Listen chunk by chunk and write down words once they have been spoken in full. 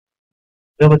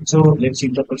तो बच्चों let's see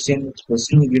the question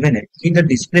given है कि the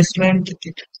displacement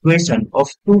equation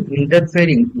of two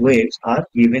interfering waves are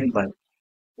given by.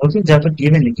 Okay, जहाँ पर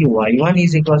given है कि y1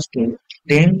 is equals to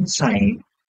 10 sin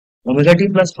omega t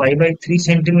plus pi by 3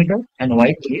 centimeter and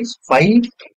y2 is 5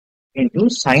 into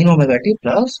sin omega t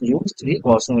plus root 3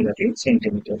 cos omega t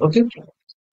centimeter. Okay,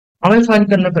 हमें find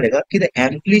करना पड़ेगा कि the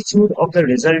amplitude of the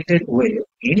resulted wave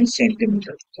in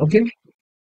centimeter. Okay,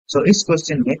 so इस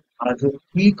question में आज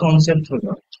की concept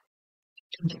होगा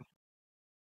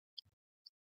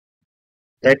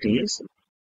that is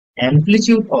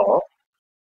amplitude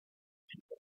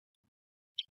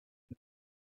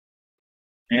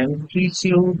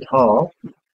of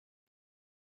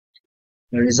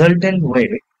resultant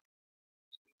wave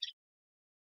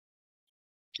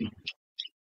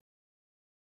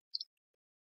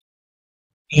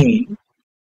in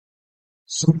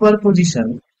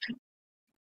superposition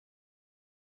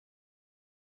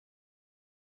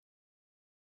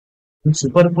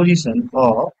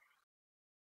of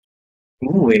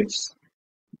two waves.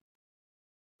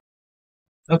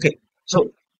 Okay,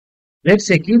 so let's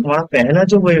say कि हमारा पहला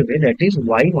जो वेव है that is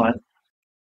y1,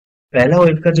 पहला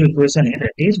वेव का जो इक्वेशन है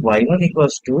that is y1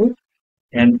 equals to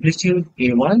amplitude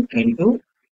a1 into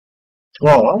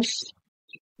cos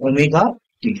omega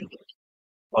t,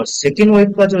 और सेकेंड वेव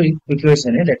का जो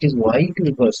इक्वेशन है that is y2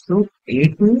 equals to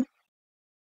a2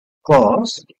 cos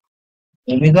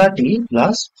omega t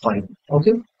plus 5.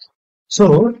 Okay, so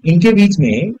इनके बीच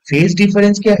में फेज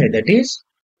डिफरेंस क्या है that is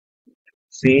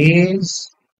phase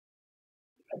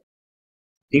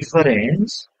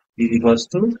difference is equals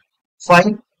to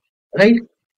 5, right?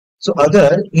 So अगर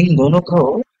इन दोनों को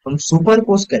हम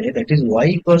सुपरपोज करें that is y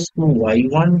equals to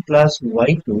y1 plus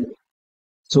y2,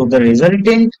 so the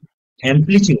resultant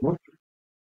amplitude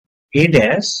a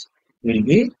dash will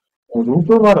be root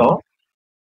over of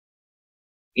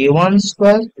a1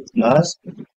 square plus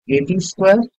a2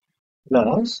 square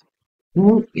plus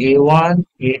 2a1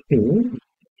 a2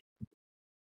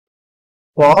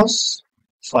 cos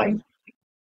 5.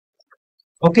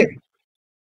 Okay,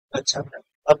 अच्छा,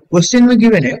 अब question में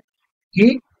given है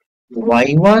कि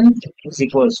y1 is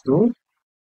equals to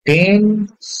 10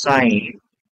 sin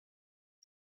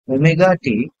omega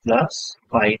t plus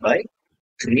pi by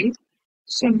 3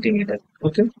 centimeter.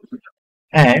 Okay,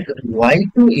 and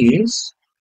y2 is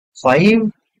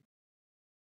 5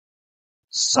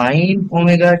 sin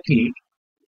omega t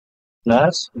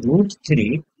plus root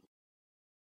 3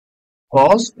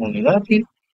 cos omega t.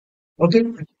 Okay,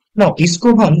 now इसको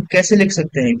हम कैसे लिख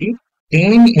सकते हैं कि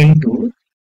 10 into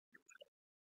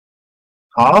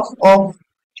half of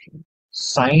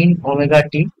sin omega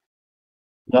t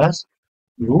plus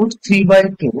root 3 by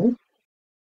 2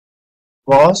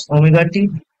 cos omega t,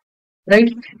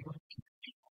 right?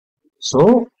 So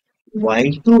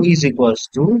y2 is equals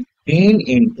to 10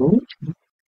 into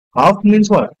half means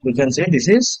what? We can say this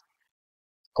is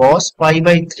cos pi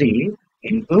by 3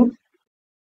 into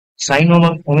sin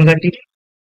omega t,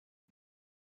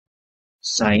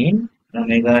 sin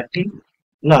omega t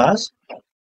plus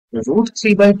root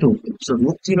 3 by 2. So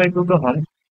root 3 by 2 को हम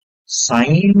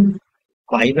sin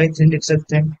pi by 3 लिख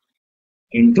सकते हैं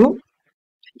into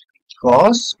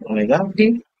cos omega t,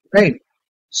 right?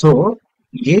 So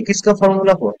ये किसका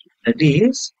formula हुआ? That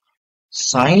is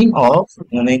sin of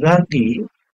omega t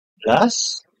plus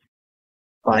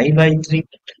pi by 3.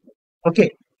 Okay,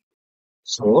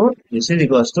 so this is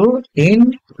equals to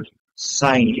 10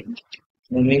 sin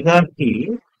omega t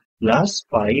plus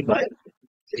pi by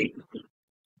 3.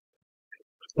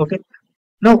 Okay,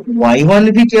 now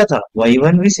y1 भी क्या था?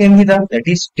 y1 भी same ही था, that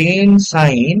is 10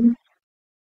 sin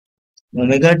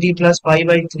omega t plus pi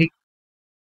by 3.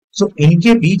 So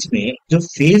इनके बीच में जो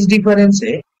phase difference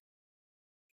है,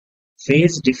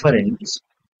 phase difference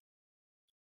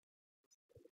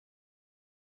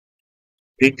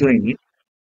between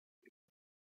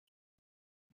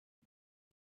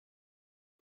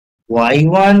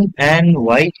y1 and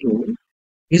y2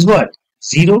 is what?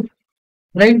 0,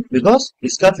 right? Because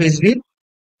इसका फेज भी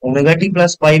omega t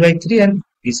plus pi by 3 and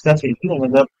इसका फेज भी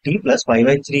omega t plus pi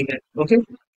by 3 है. Okay,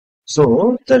 so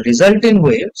the resultant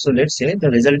wave, so let's say the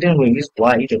resultant wave is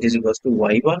y, that is equals to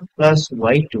y1 plus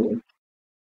y2.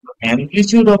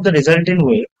 Amplitude of the resultant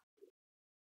wave,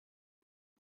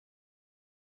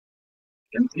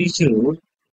 amplitude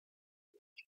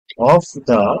of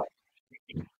the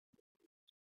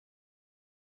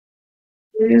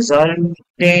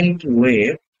resultant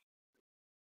wave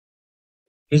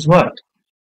is what?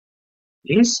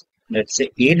 Is, let's say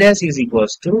a dash is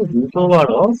equals to root over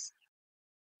of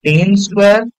 10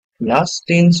 square plus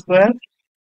 10 square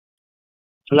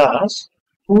plus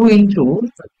 2 into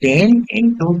 10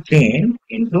 into 10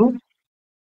 into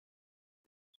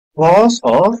cos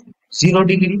of 0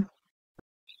 degree.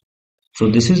 So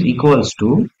this is equals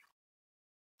to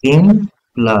 10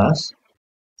 plus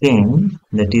 10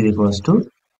 that is equals to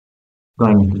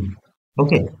 20.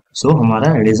 Okay, सो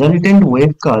हमारा resultant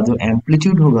wave का जो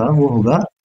amplitude होगा वो होगा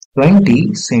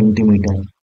 20 centimetre,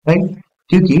 right,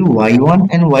 क्योंकि y1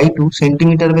 and y2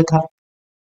 centimetre में था,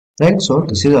 right. So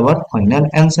this is our final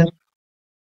answer.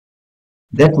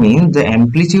 That means the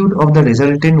amplitude of the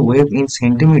resultant wave in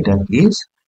centimeter is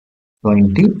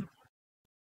 20,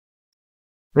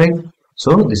 right.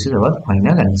 So this is our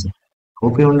final answer.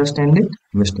 Hope you understand it.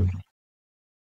 Best of luck.